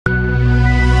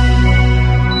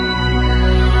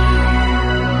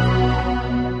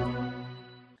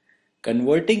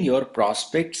Converting your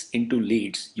prospects into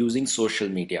leads using social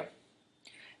media.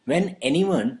 When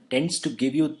anyone tends to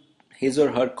give you his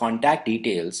or her contact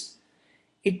details,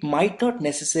 it might not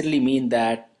necessarily mean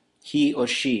that he or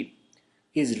she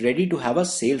is ready to have a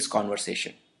sales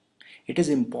conversation. It is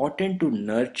important to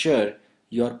nurture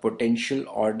your potential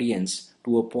audience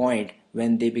to a point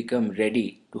when they become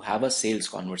ready to have a sales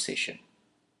conversation.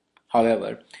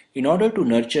 However, in order to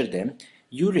nurture them,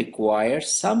 you require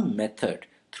some method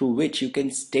through which you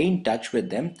can stay in touch with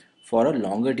them for a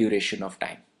longer duration of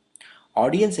time.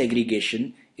 Audience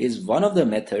aggregation is one of the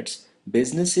methods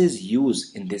businesses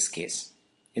use in this case.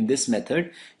 In this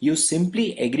method, you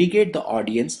simply aggregate the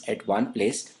audience at one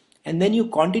place and then you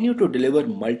continue to deliver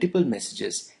multiple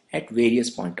messages at various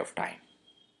point of time.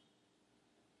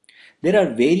 There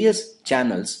are various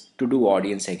channels to do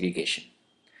audience aggregation.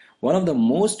 One of the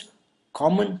most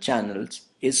common channels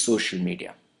is social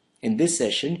media. In this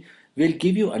session, we'll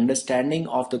give you understanding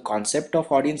of the concept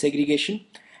of audience aggregation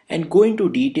and go into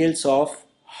details of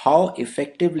how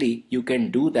effectively you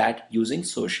can do that using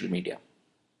social media.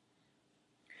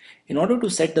 In order to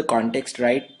set the context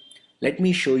right, let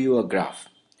me show you a graph.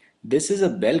 This is a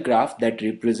bell graph that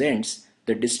represents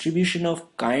the distribution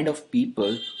of kind of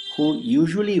people who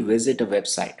usually visit a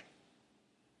website.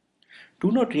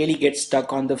 Do not really get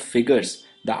stuck on the figures.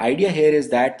 The idea here is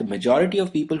that the majority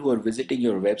of people who are visiting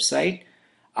your website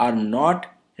are not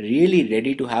really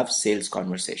ready to have sales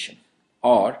conversation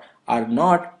or are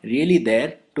not really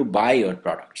there to buy your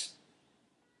products.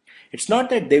 It's not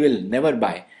that they will never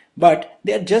buy, but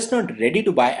they are just not ready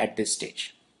to buy at this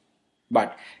stage.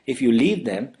 But if you leave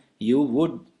them, you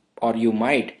would or you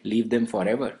might leave them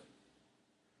forever.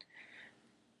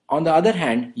 On the other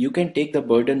hand, you can take the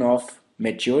burden of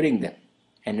maturing them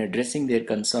and addressing their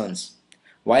concerns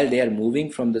while they are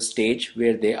moving from the stage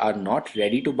where they are not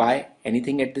ready to buy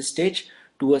anything at this stage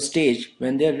to a stage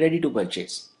when they are ready to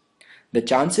purchase. The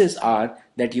chances are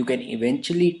that you can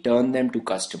eventually turn them to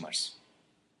customers.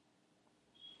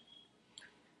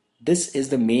 This is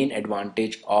the main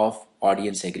advantage of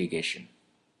audience aggregation.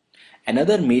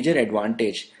 Another major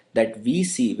advantage that we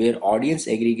see where audience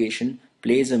aggregation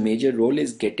plays a major role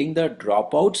is getting the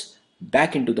dropouts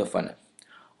back into the funnel.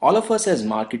 All of us as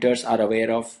marketers are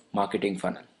aware of marketing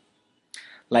funnel.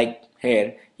 Like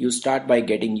here, you start by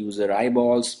getting user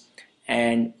eyeballs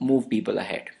and move people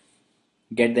ahead.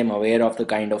 Get them aware of the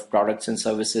kind of products and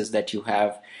services that you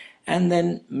have, and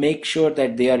then make sure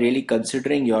that they are really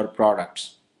considering your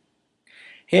products.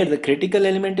 Here, the critical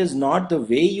element is not the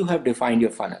way you have defined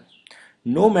your funnel.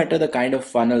 No matter the kind of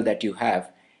funnel that you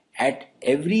have, at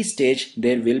every stage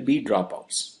there will be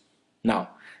dropouts. Now,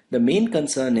 the main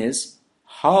concern is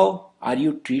how are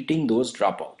you treating those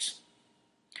dropouts?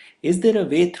 Is there a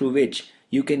way through which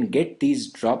you can get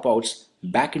these dropouts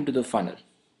back into the funnel?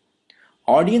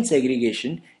 Audience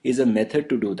aggregation is a method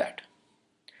to do that.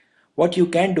 What you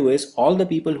can do is all the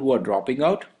people who are dropping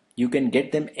out, you can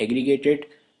get them aggregated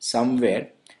somewhere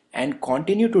and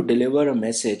continue to deliver a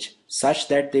message such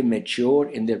that they mature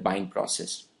in their buying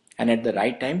process. And at the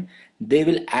right time, they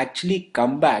will actually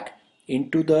come back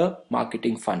into the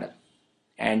marketing funnel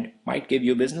and might give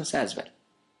you business as well.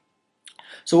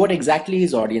 So what exactly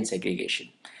is audience aggregation?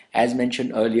 As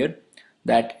mentioned earlier,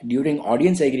 that during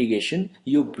audience aggregation,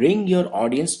 you bring your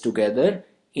audience together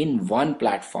in one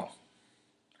platform.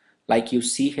 Like you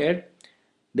see here,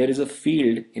 there is a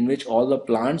field in which all the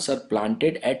plants are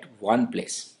planted at one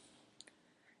place.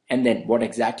 And then what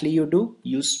exactly you do?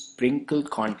 You sprinkle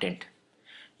content.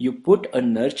 You put a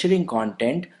nurturing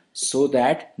content so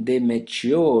that they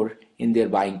mature in their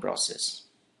buying process.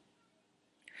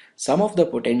 Some of the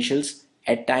potentials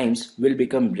at times will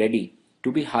become ready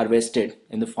to be harvested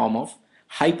in the form of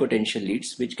high potential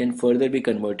leads, which can further be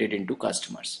converted into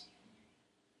customers.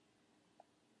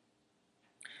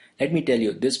 Let me tell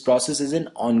you, this process is an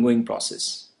ongoing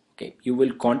process. Okay, you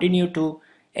will continue to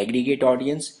aggregate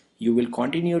audience, you will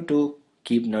continue to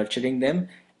keep nurturing them,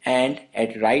 and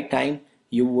at right time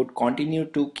you would continue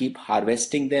to keep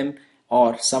harvesting them,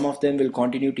 or some of them will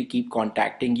continue to keep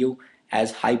contacting you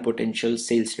as high potential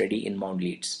sales ready inbound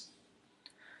leads.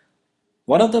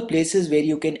 One of the places where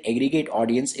you can aggregate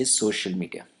audience is social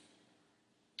media,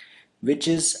 which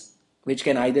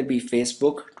can either be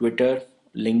Facebook, Twitter,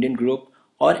 LinkedIn group,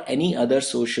 or any other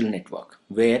social network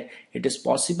where it is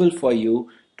possible for you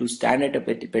to stand at a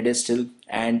pedestal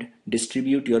and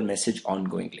distribute your message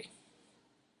ongoingly.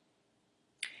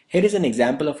 Here is an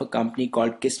example of a company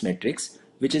called Kissmetrics,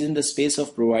 which is in the space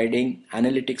of providing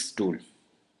analytics tool.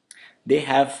 They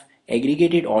have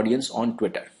aggregated audience on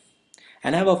Twitter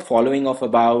and have a following of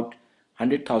about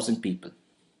 100,000 people.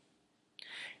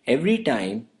 Every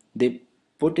time they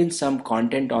put in some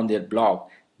content on their blog,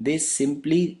 they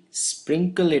simply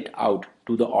sprinkle it out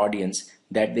to the audience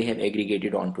that they have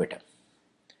aggregated on Twitter.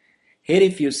 Here,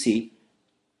 if you see,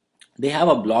 they have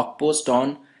a blog post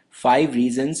on 5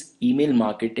 reasons email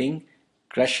marketing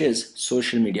crushes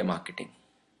social media marketing.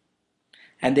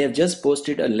 And they have just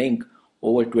posted a link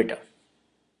over Twitter.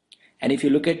 And if you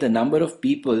look at the number of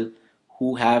people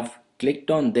who have clicked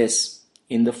on this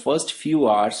in the first few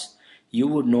hours, you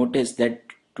would notice that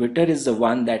Twitter is the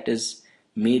one that is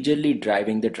majorly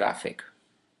driving the traffic.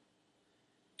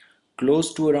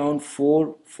 Close to around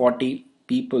 440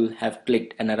 people have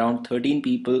clicked and around 13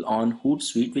 people on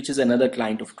Hootsuite, which is another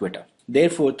client of Twitter.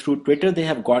 Therefore, through Twitter, they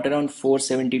have got around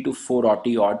 470 to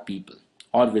 440 odd people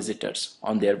or visitors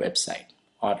on their website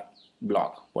or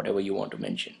blog, whatever you want to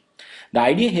mention. The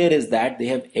idea here is that they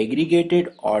have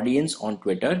aggregated audience on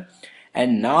Twitter,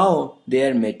 and now they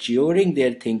are maturing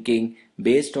their thinking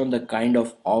based on the kind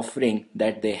of offering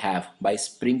that they have by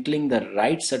sprinkling the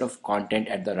right set of content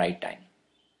at the right time.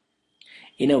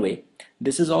 In a way,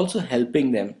 this is also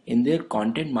helping them in their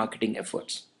content marketing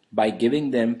efforts by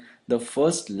giving them the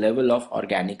first level of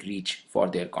organic reach for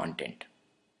their content.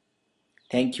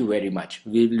 Thank you very much.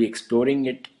 We will be exploring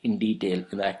it in detail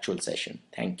in the actual session.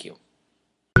 Thank you.